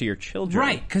do this to your children?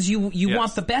 Right, because you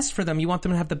want the best for them. You want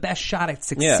them to have the best shot at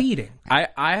succeeding. Yeah.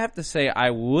 I have to say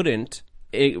I wouldn't,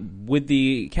 with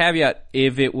the caveat,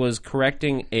 if it was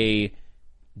correcting a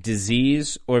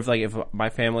disease, or if my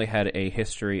family had a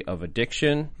history of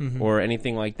addiction or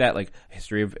anything like that, like a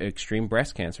history of extreme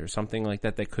breast cancer, something like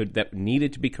that that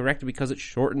needed to be corrected because it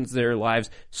shortens their lives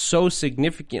so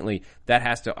significantly, that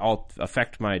has to all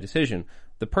affect my decision.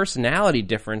 The personality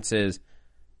differences,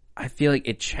 I feel like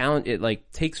it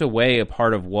takes away a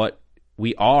part of what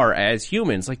we are as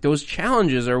humans. Like, those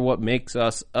challenges are what makes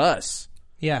us us.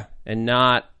 Yeah. And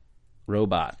not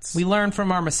robots. We learn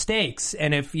from our mistakes,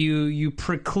 and if you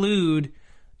preclude,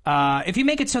 if you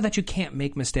make it so that you can't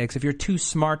make mistakes, if you're too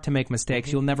smart to make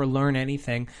mistakes, you'll never learn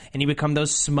anything, and you become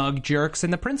those smug jerks in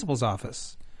the principal's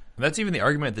office. And that's even the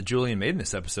argument that Julian made in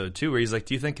this episode too, where he's like,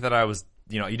 "Do you think that I was,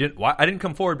 I didn't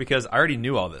come forward because I already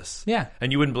knew all this,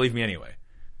 and you wouldn't believe me anyway."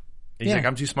 And he's like,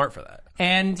 "I'm too smart for that."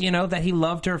 And that he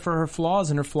loved her for her flaws,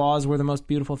 and her flaws were the most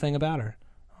beautiful thing about her.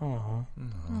 Oh,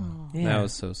 yeah. That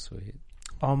was so sweet.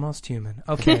 Almost human.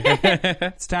 Okay.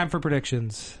 It's time for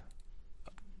predictions.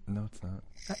 No, it's not.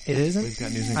 It isn't? We've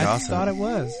got news and I gossip. thought it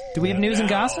was. Do we have news and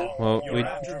gossip? Well,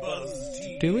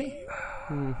 do we?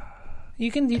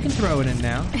 You can throw it in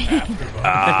now.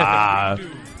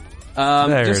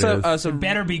 So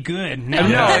better be good. No,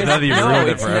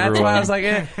 that's why I was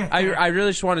like, I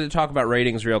really just wanted to talk about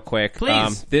ratings real quick.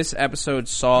 Please. This episode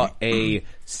saw a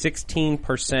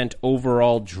 16%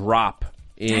 overall drop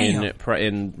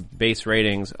in base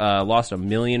ratings. Lost 1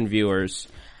 million viewers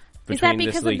between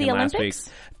because this league of the and last week. Olympics?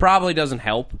 Probably doesn't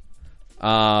help.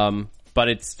 But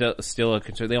it's still a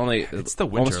concern. It's the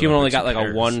Winter Almost Human only got like a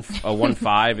Olympics.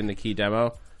 1.5 in the key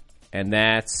demo, and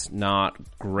that's not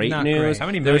great news. great. How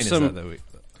many million is that week?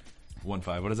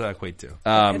 1.5. What does that equate to?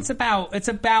 It's about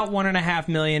 1.5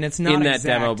 million. It's not in that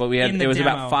exact. demo, but it was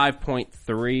about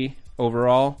 5.3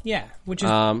 overall. Yeah, which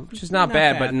is not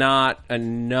bad, but not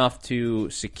enough to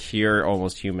secure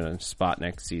Almost Human a spot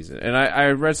next season. And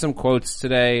I read some quotes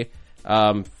today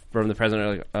from the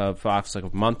president of Fox like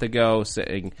a month ago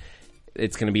saying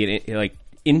it's going to be an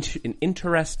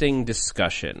interesting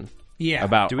discussion. Yeah.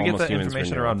 About Do we get Almost that Human's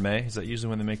information renewal. around May? Is that usually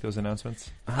when they make those announcements?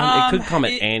 It could come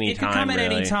at any It time. could come at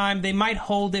really. any time. They might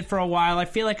hold it for a while. I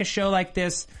feel like a show like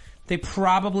this, they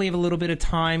probably have a little bit of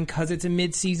time because it's a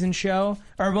mid-season show.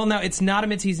 Or, well, no, it's not a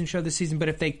mid-season show this season, but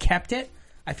if they kept it,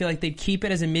 I feel like they'd keep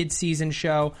it as a mid-season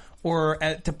show or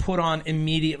to put on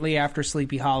immediately after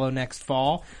Sleepy Hollow next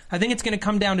fall. I think it's going to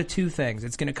come down to two things.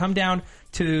 It's going to come down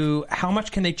to how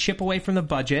much can they chip away from the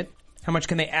budget, how much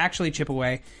can they actually chip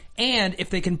away, and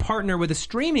if they can partner with a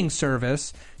streaming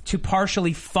service to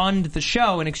partially fund the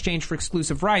show in exchange for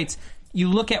exclusive rights. You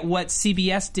look at what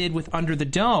CBS did with Under the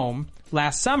Dome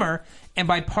last summer, and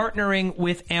by partnering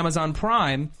with Amazon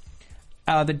Prime,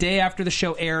 the day after the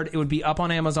show aired, it would be up on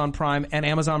Amazon Prime, and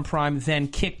Amazon Prime then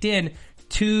kicked in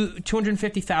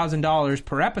 $250,000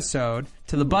 per episode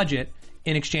to the budget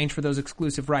in exchange for those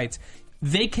exclusive rights.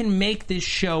 They can make this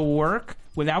show work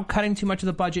without cutting too much of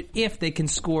the budget if they can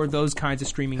score those kinds of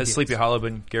streaming Has deals. Sleepy Hollow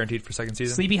been guaranteed for second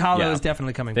season? Sleepy Hollow is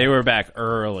definitely coming They back. were back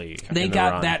early. They in the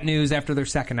got run. that news after their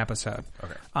second episode.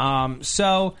 Okay.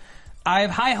 So I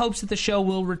have high hopes that the show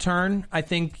will return. I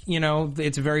think,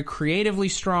 it's very creatively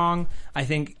strong. I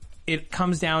think it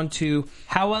comes down to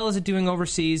how well is it doing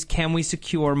overseas? Can we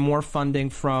secure more funding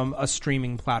from a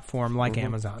streaming platform like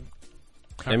Amazon?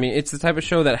 I mean, it's the type of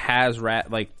show that has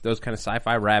those kind of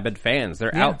sci-fi rabid fans.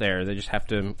 They're out there. They just have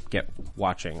to get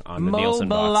watching on the Nielsen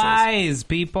boxes. Mobilize,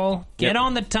 people. Get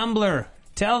on the Tumblr.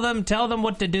 Tell them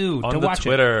what to do on to the watch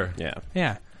Twitter. it.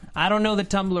 Yeah. I don't know the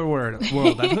Tumblr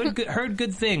world. I've heard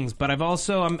good things, but I've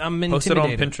also I'm intimidated. Post it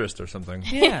on Pinterest or something.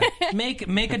 Yeah, make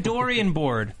a Dorian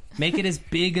board. Make it as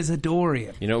big as a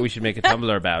Dorian. You know what we should make a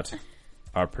Tumblr about?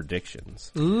 Our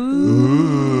predictions.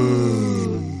 Ooh.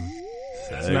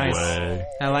 That's nice.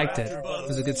 I liked it. It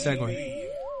was a good segue.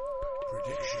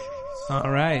 All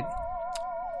right.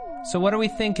 So what are we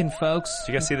thinking, folks?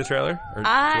 Did you guys see the trailer? Or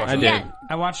I did. Yeah.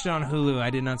 I watched it on Hulu. I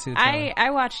did not see the trailer. I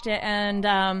watched it, and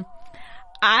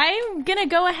I'm gonna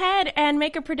go ahead and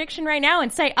make a prediction right now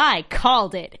and say I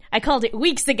called it. I called it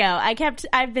weeks ago.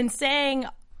 I've been saying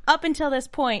up until this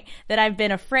point that I've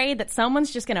been afraid that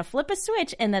someone's just gonna flip a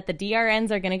switch and that the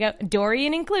DRNs are gonna go,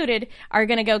 Dorian included, are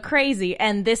gonna go crazy,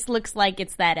 and this looks like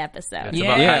it's that episode. It's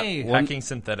about hacking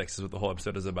synthetics is what the whole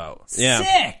episode is about. Yeah.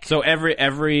 Sick! So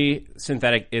every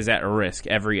synthetic is at a risk.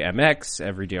 Every MX,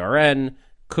 every DRN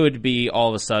could be all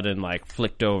of a sudden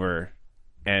flicked over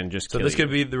and just kill this you.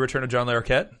 could be the return of John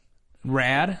Larroquette?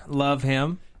 Rad. Love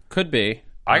him. Could be.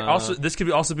 This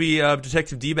could also be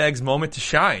Detective D-Bag's moment to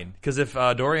shine, because if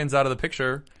Dorian's out of the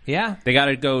picture, they got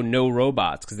to go no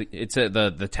robots, because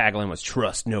the tagline was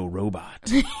trust no robot.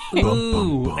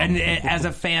 Ooh, and as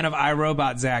a fan of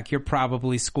iRobot, Zach, you're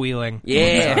probably squealing.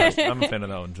 Yeah, I'm a fan of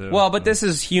that one too. Well, but this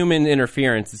is human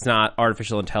interference. It's not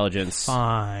artificial intelligence.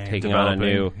 Fine. Taking on a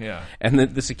new. Yeah. And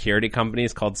the security company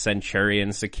is called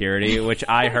Centurion Security, which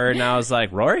I heard and I was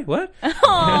like, Rory, what?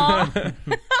 Aww.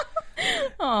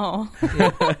 Oh,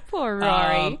 poor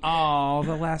Rory.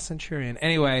 The Last Centurion.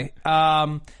 Anyway,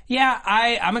 I'm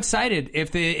excited.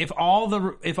 If all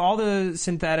the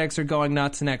synthetics are going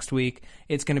nuts next week,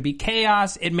 it's going to be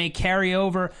chaos. It may carry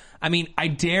over. I mean, I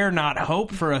dare not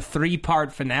hope for a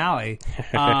 3-part finale,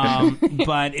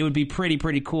 but it would be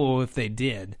pretty cool if they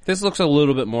did. This looks a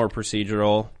little bit more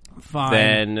procedural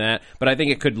than that, but I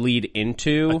think it could lead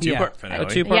into a 2-part finale. A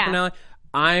 2-part finale.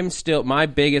 My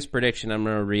biggest prediction, I'm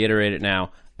going to reiterate it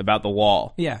now, about the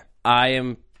wall. Yeah. I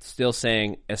am still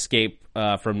saying escape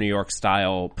from New York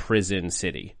style prison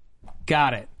city.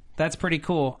 Got it. That's pretty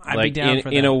cool. I'd be down for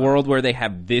that. In a world where they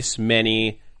have this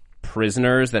many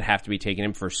prisoners that have to be taken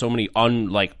in for so many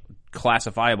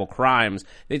classifiable crimes,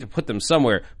 they have to put them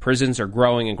somewhere. Prisons are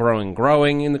growing and growing and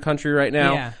growing in the country right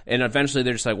now. Yeah. And eventually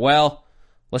they're just like, well,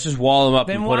 let's just wall them up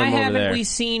and put them over there. Then why haven't we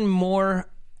seen more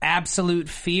absolute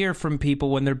fear from people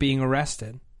when they're being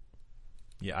arrested?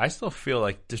 Yeah, I still feel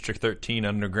like District 13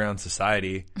 Underground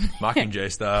Society,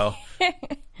 Mockingjay style.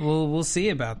 We'll see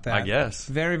about that. I guess.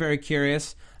 Very, very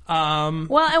curious.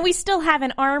 Well, and we still have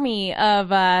an army of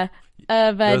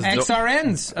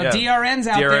XRNs, of DRNs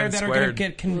out there that are going to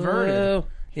get converted.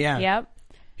 Yeah. Yep.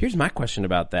 Here's my question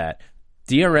about that.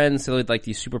 DRNs, so like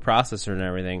these super processor and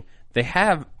everything, they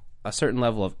have a certain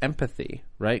level of empathy,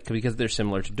 right? Because they're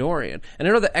similar to Dorian. And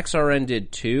I know the XRN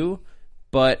did too,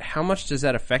 but how much does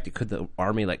that affect it? Could the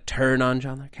army turn on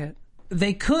John Larroquette?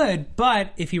 They could,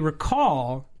 but if you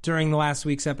recall during the last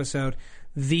week's episode,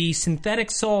 the synthetic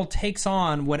soul takes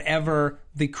on whatever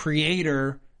the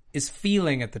creator is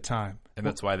feeling at the time. And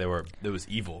that's why it was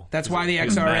evil. That's why the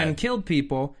XRN killed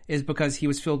people, is because he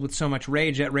was filled with so much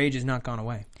rage. That rage has not gone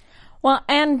away. Well,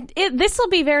 and this will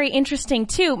be very interesting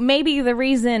too. Maybe the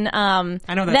reason I know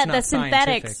that's that not the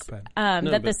synthetics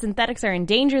the synthetics are in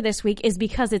danger this week is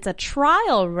because it's a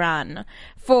trial run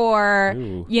for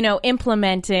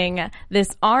implementing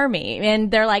this army,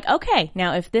 and they're like, okay,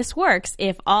 now if this works,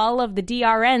 if all of the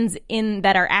DRNs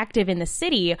that are active in the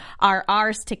city are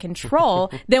ours to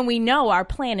control, then we know our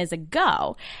plan is a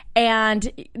go,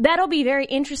 and that'll be very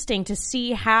interesting to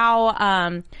see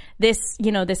how this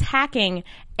hacking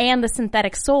and the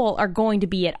synthetic soul are going to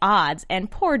be at odds.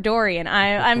 And poor Dorian,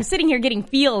 I'm sitting here getting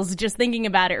feels just thinking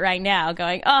about it right now,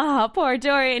 going, oh, poor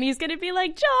Dorian, he's going to be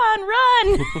like, John,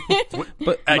 run!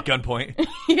 But at gunpoint.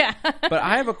 Yeah. But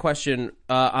I have a question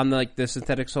on the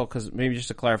synthetic soul, because maybe just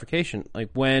a clarification.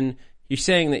 When you're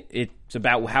saying that it's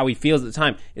about how he feels at the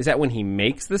time, is that when he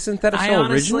makes the synthetic soul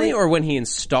originally, or when he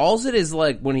installs it? Is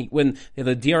when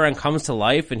the DRN comes to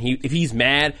life, and if he's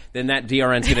mad, then that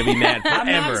DRN's going to be mad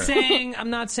forever. I'm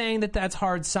not saying that that's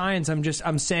hard science.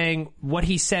 I'm saying what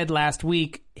he said last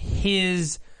week,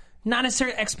 his not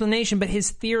necessarily explanation, but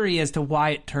his theory as to why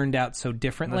it turned out so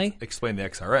differently. Let's explain the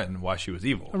XRN, why she was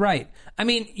evil. Right. I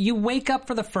mean, you wake up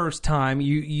for the first time,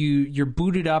 you're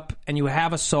booted up, and you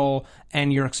have a soul,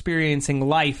 and you're experiencing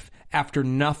life after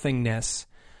nothingness.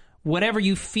 Whatever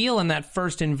you feel in that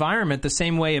first environment, the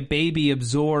same way a baby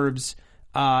absorbs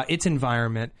its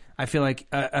environment, I feel like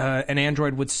an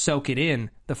android would soak it in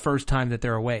the first time that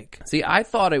they're awake. See, I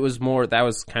thought it was more, that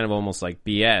was kind of almost like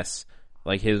BS.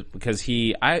 Like because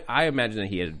I imagine that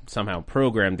he had somehow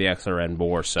programmed the XRN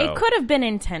Boar, so. It could have been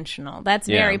intentional. That's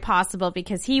very possible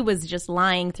because he was just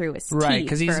lying through his teeth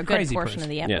he's for a good crazy portion of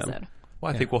the episode.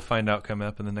 Well, I think we'll find out coming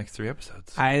up in the next 3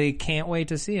 episodes. I can't wait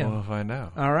to see him. We'll find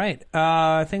out. All right.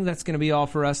 I think that's going to be all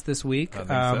for us this week. I think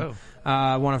so.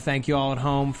 I want to thank you all at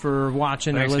home for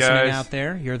watching Thanks, or listening guys. out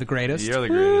there. You're the greatest. You're the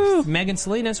greatest. Megan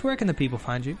Salinas, where can the people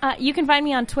find you? You can find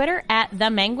me on Twitter at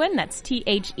TheMenguin. That's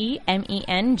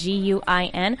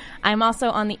TheMenguin. I'm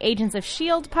also on the Agents of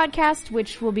S.H.I.E.L.D. podcast,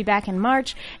 which will be back in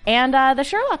March, and the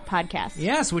Sherlock podcast.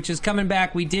 Yes, which is coming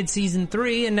back. We did season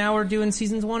 3, and now we're doing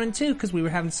seasons 1 and 2 because we were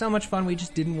having so much fun. We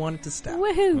just didn't want it to stop.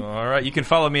 Woohoo! All right, you can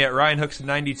follow me at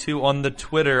RyanHooks92 on the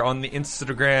Twitter, on the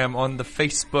Instagram, on the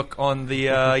Facebook, on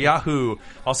the Yahoo,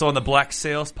 also on the Black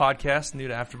Sails podcast, new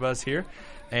to AfterBuzz here,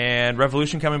 and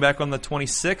Revolution coming back on the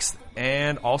 26th,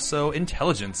 and also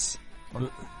Intelligence.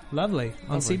 Lovely.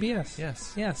 On CBS.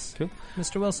 Yes. Cool.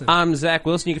 Mr. Wilson. I'm Zach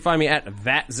Wilson. You can find me at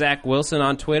 @ZachWilson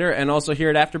on Twitter, and also here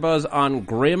at AfterBuzz on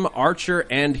Grimm, Archer,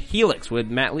 and Helix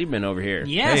with Matt Liebman over here.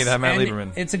 Yes, Hey, that Matt and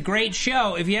Lieberman. It's a great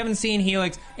show. If you haven't seen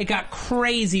Helix, it got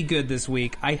crazy good this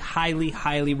week. I highly,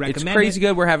 highly recommend It's crazy it.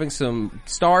 good. We're having some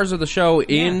stars of the show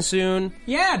in soon.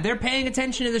 Yeah, they're paying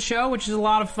attention to the show, which is a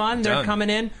lot of fun. They're Done. coming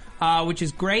in, which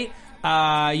is great.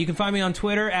 You can find me on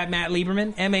Twitter at Matt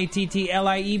Lieberman,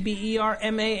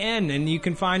 MattLieberman, and you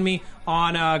can find me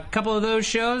on a couple of those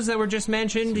shows that were just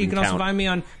mentioned. You can also find me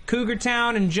on Cougar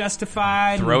Town and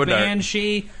Justified Throw a and dart.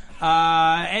 Banshee,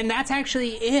 and that's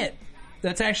actually it.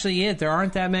 There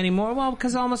aren't that many more. Well,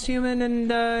 because Almost Human and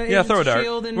throw a dart.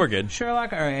 S.H.I.E.L.D. and We're good.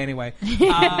 Sherlock. All right, anyway.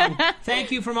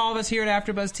 Thank you from all of us here at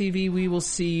AfterBuzz TV. We will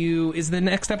see you. Is the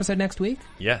next episode next week?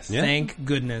 Yes. Thank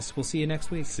goodness. We'll see you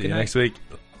next week. See Good you night. next week.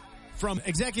 From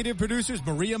executive producers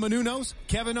Maria Menounos,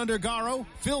 Kevin Undergaro,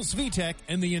 Phil Svitek,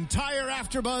 and the entire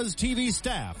AfterBuzz TV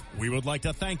staff, we would like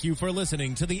to thank you for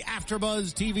listening to the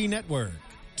AfterBuzz TV network.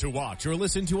 To watch or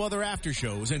listen to other after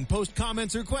shows and post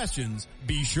comments or questions,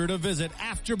 be sure to visit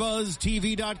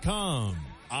AfterBuzzTV.com.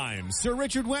 I'm Sir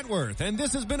Richard Wentworth, and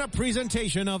this has been a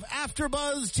presentation of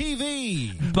AfterBuzz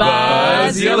TV.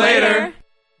 Buzz you later.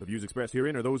 The views expressed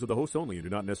herein are those of the hosts only and do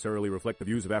not necessarily reflect the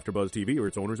views of AfterBuzz TV or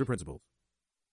its owners or principals.